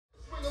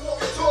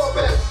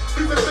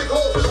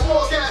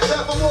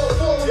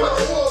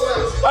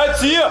It's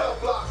here!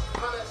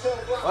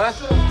 What?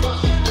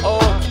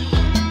 Oh,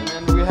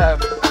 and then we have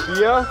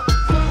beer.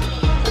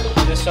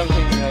 Just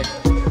something like,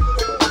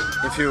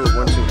 if you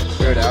want to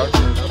clear it out.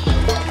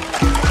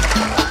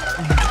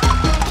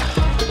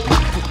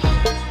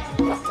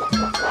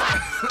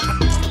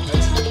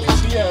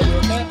 It's here, are you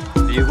okay?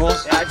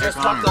 Vehicles? Yeah, I just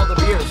popped all the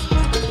beers.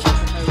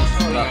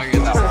 I'm gonna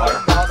get that water.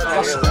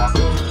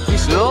 You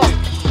still?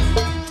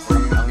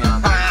 You're gonna be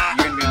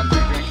on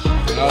 3 drinks?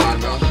 No, you're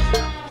not.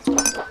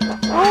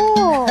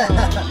 Oh. You're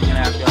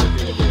gonna have to go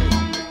do it.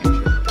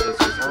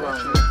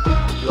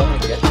 You want me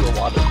to get you a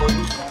water for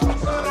you?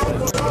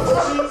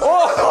 Oh,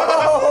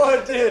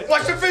 dude.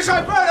 Watch the fish I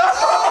burn!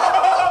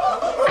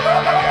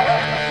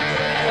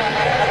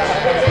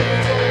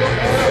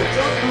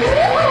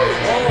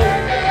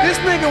 This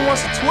nigga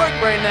wants to twerk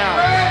right now.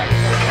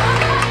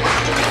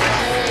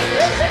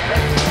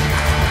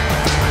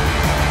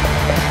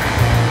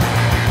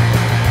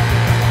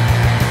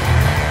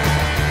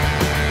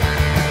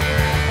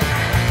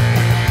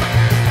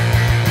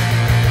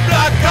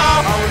 Blaqe,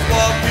 I was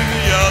walking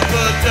the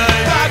other day.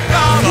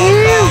 Blaqe,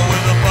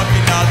 with a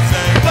fucking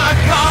Nazi.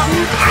 Blaqe,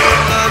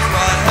 Hitler's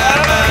right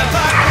hand man.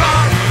 Blaqe,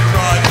 he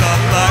drives a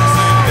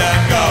Lexus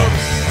and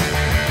goes.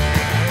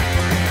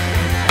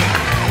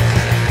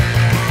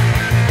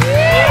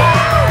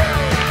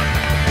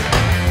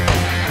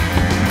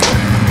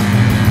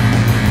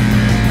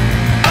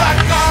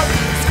 Blaqe,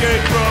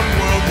 escaped from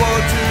World War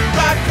II.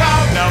 Blaqe,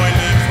 now he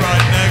lives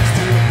right next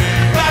to me.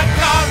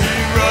 Blaqe, he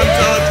runs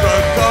a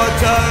drug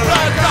cartel.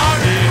 Blaqe,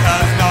 he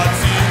has not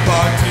seen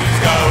parties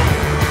go.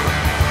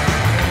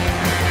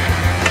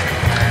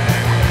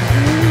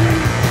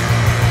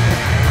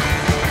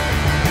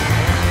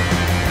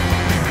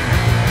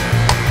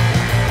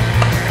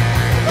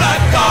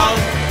 Blaqe.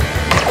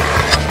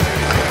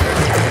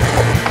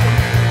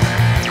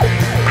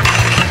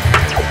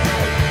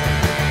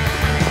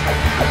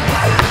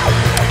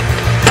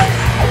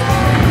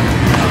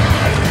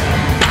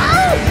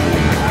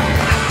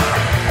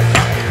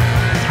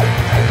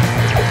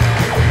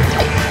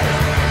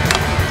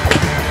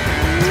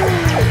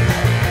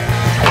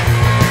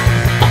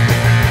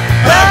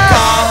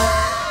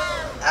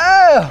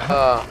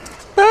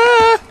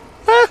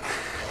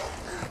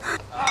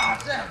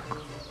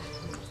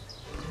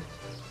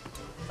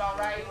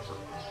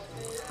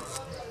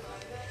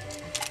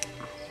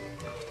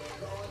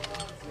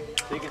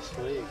 Take a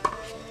swig.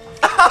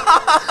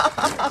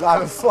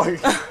 Not a fuck.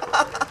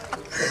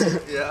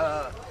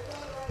 Yeah.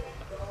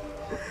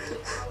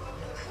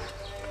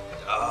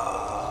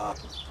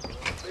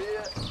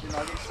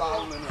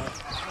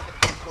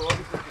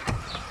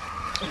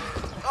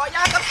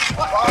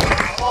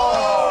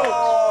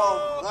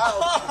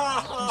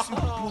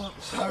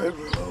 Sorry,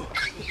 bro.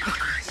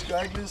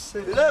 Scrag this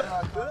shit.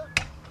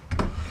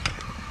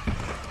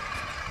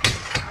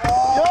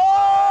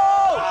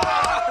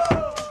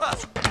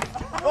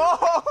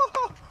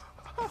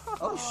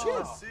 Oh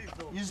shit!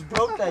 You just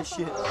broke that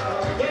shit.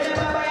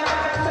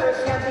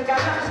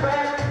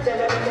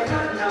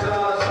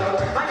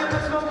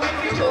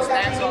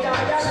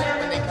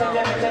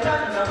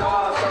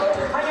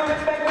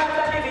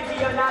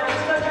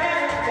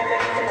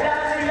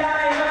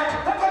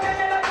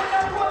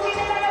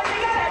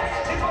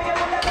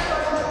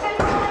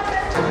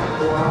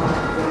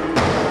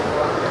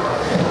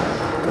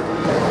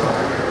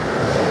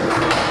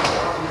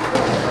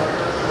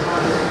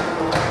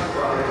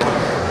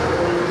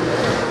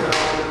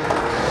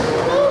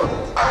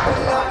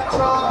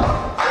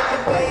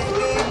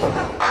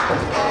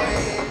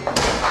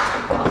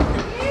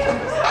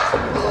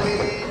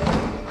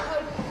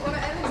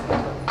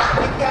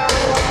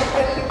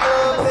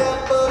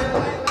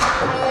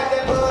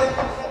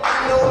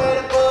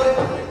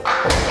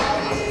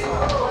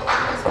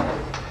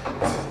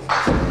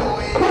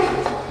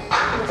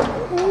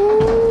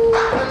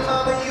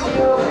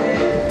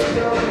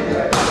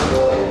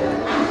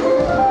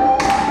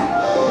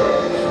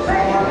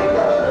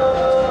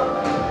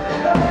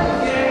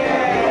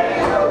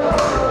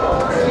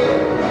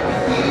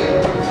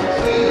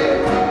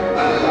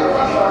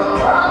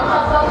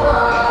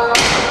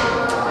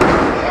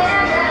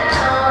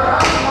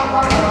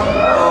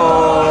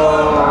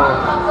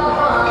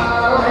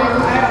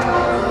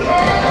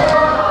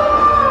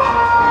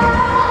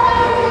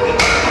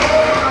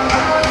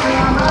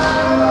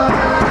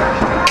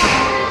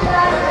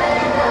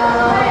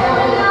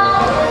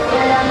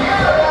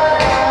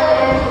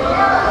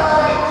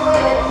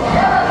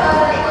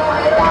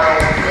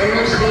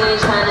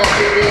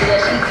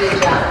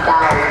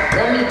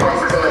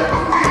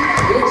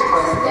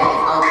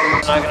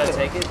 Not gonna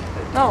take it?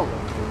 No,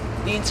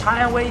 the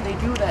entire way they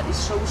do that is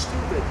so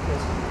stupid.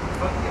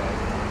 Fuck you guys.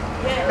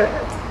 Yeah.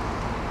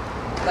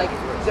 Like,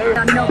 they're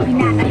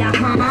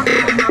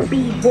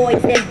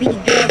B-boys and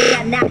B-girls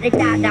are not the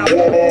dada.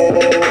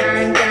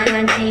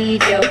 Jangan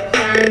tidur,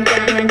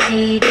 jangan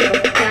tidur,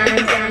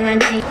 jangan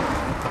tidur.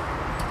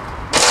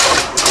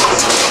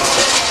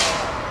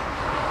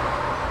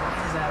 Why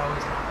does that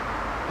always happen?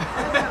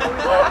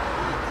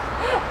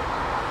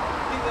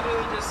 He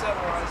literally just said,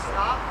 "Why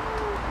stop?"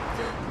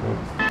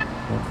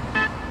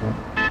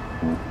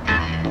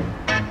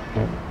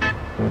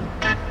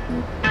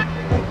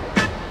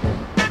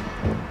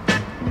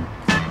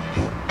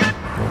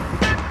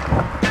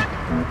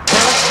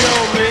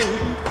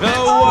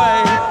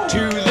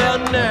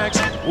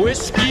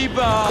 whiskey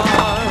bar.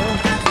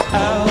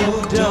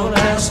 Oh, don't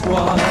ask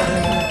why.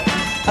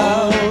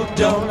 Oh,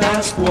 don't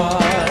ask why.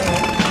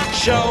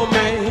 Show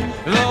me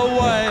the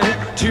way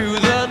to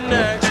the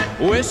next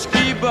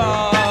whiskey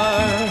bar.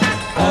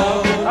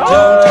 Oh,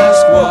 don't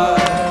ask why.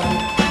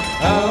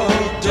 Oh,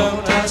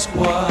 don't ask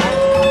why.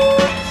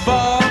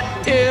 For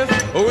if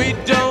we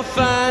don't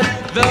find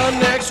the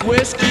next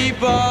whiskey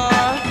bar,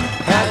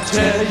 I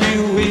tell you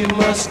we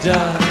must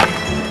die.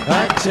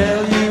 I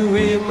tell you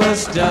we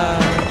must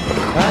die.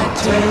 I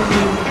tell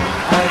you,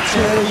 I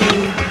tell you,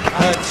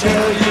 I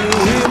tell you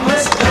we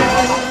must die.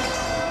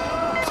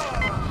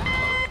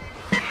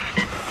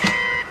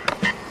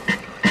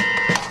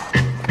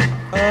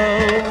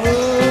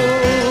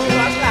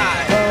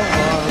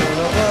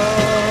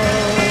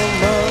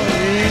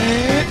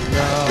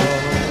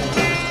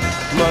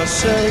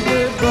 Say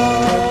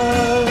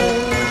goodbye,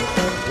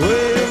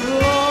 we've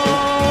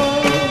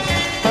lost.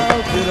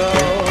 I'll get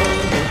on,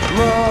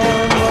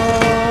 mama.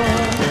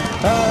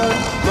 I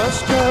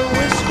must have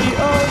whiskey,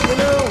 oh, you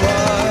know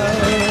why.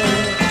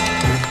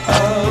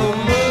 Oh,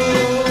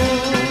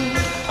 moon,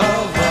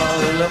 oh,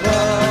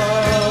 Valabama.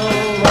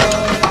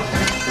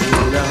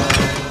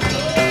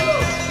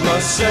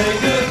 Must say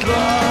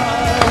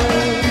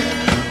goodbye,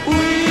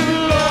 we've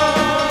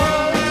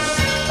lost.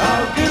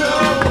 I'll get on.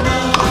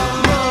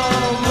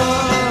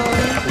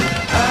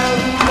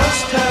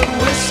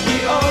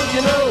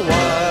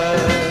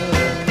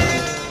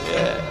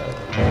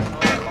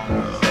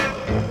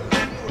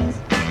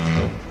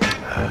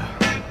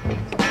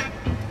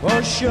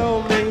 Show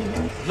me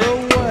the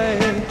way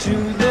to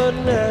the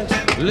next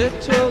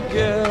little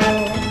girl.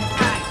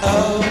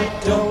 Oh,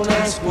 don't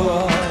ask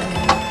why.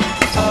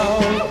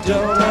 Oh,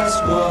 don't ask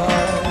why.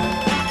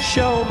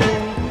 Show me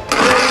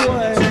the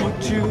way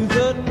to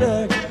the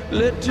next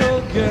little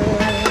girl.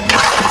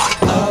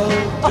 Oh,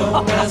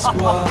 don't ask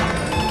why.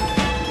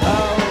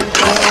 Oh,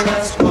 don't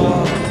ask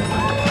why.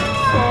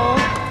 For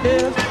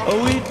if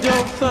we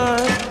don't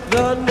find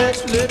the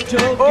next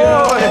little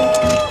girl,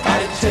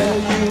 I tell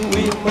you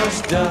we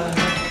must die.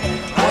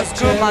 What's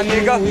good, my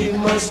nigga? We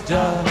must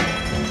die.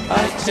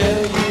 I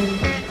tell you,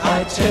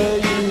 I tell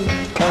you,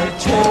 I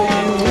tell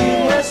you we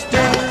must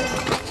die.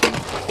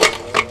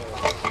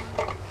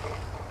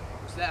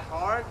 Is that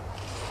hard?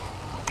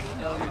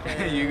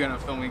 You're gonna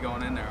film me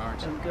going in there,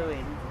 aren't you? I'm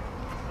going.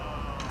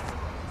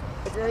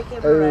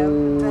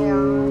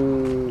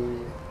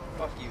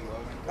 Fuck you,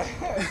 Logan.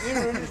 You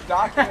were just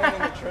documenting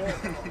the trip.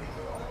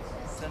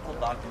 Simple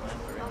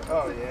documentary.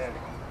 Oh, yeah.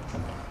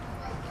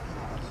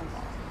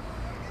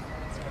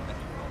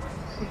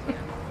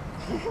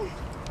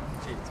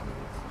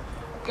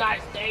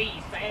 Guys, they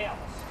fails.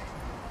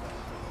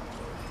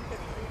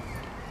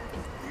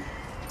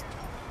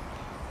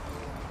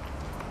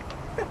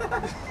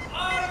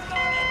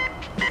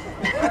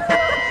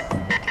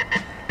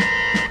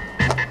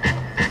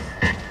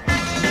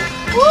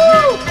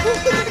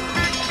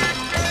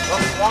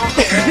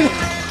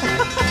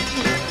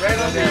 Right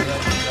on there.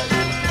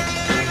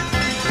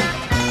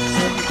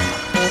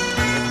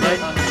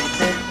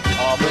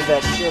 Oh, move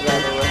that shit out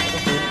of the way.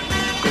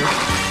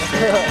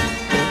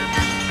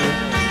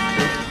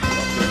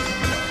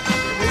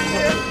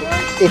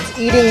 It's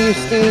eating you,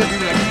 Steve.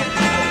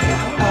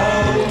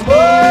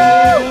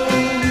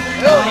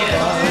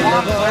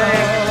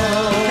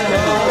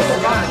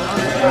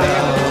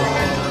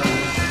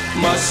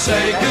 Must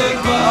say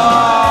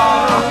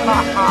goodbye.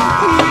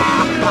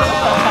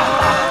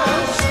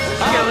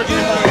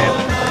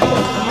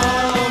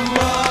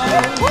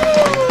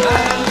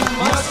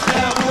 Must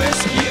have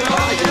whiskey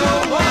all your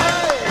way.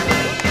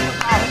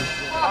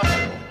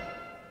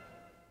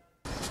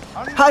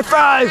 High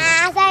five!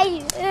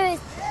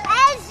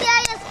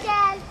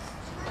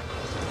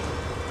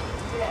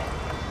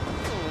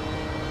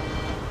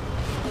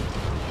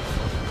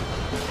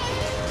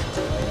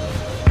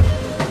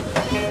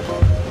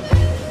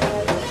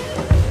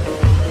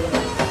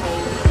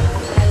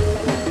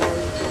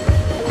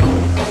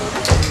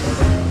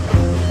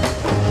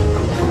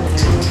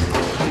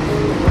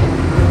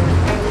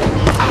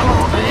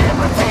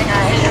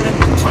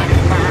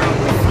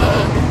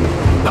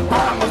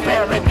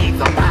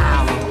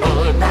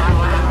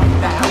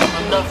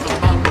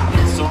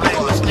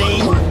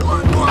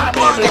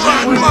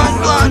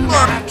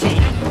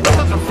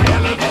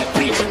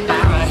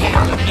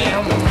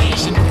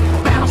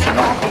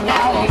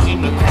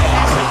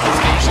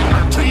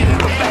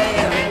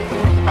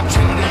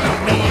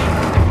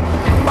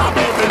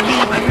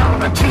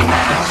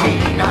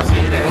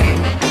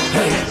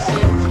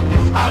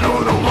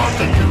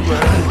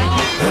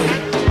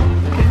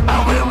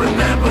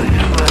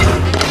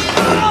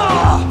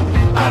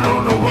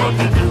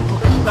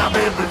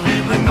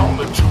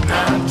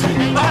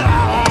 But I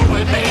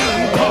always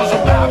been cause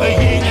about the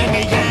yin and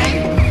the yang.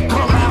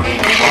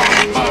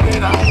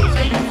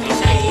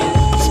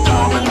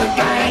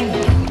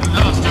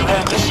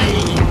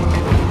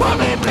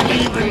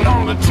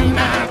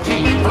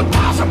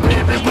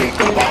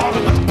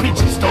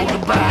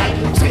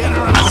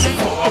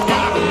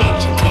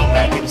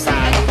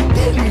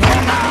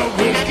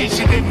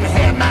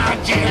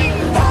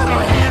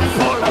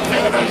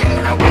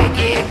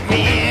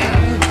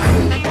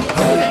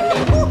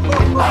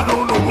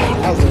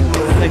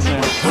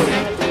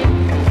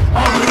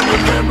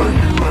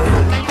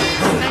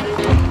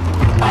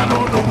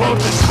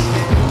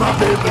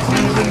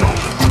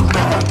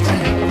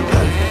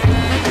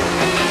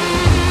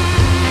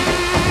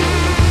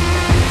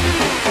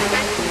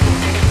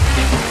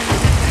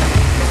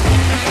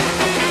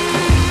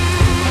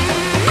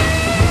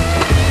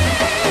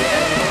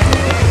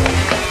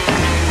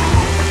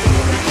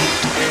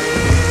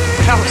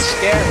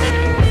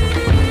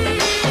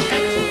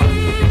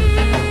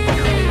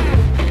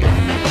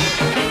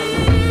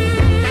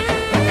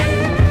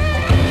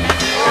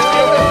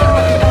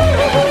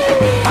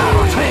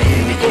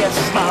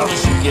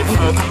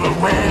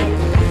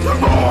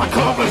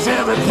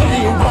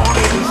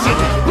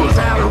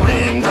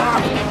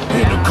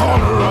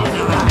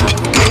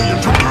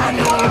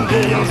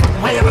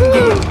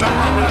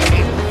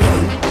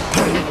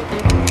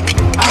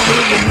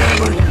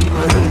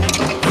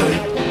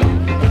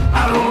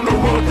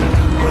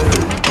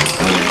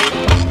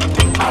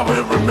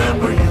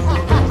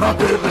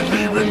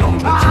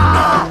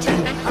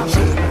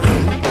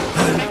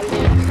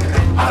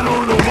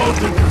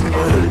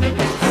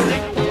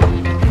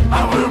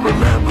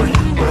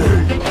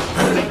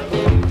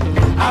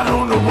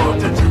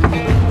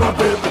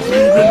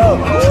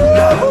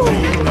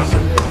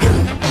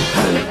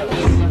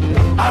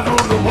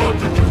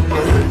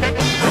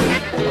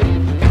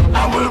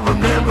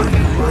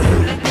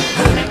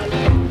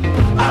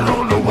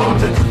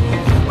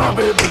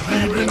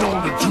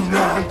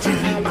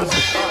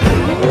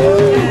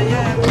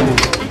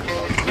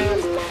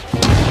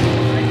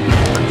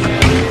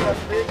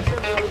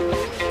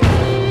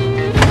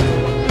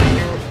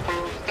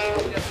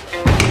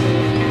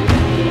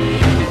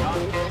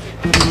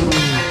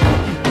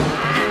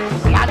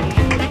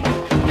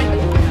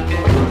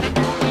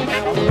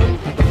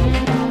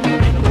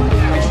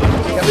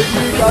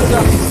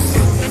 Gotcha.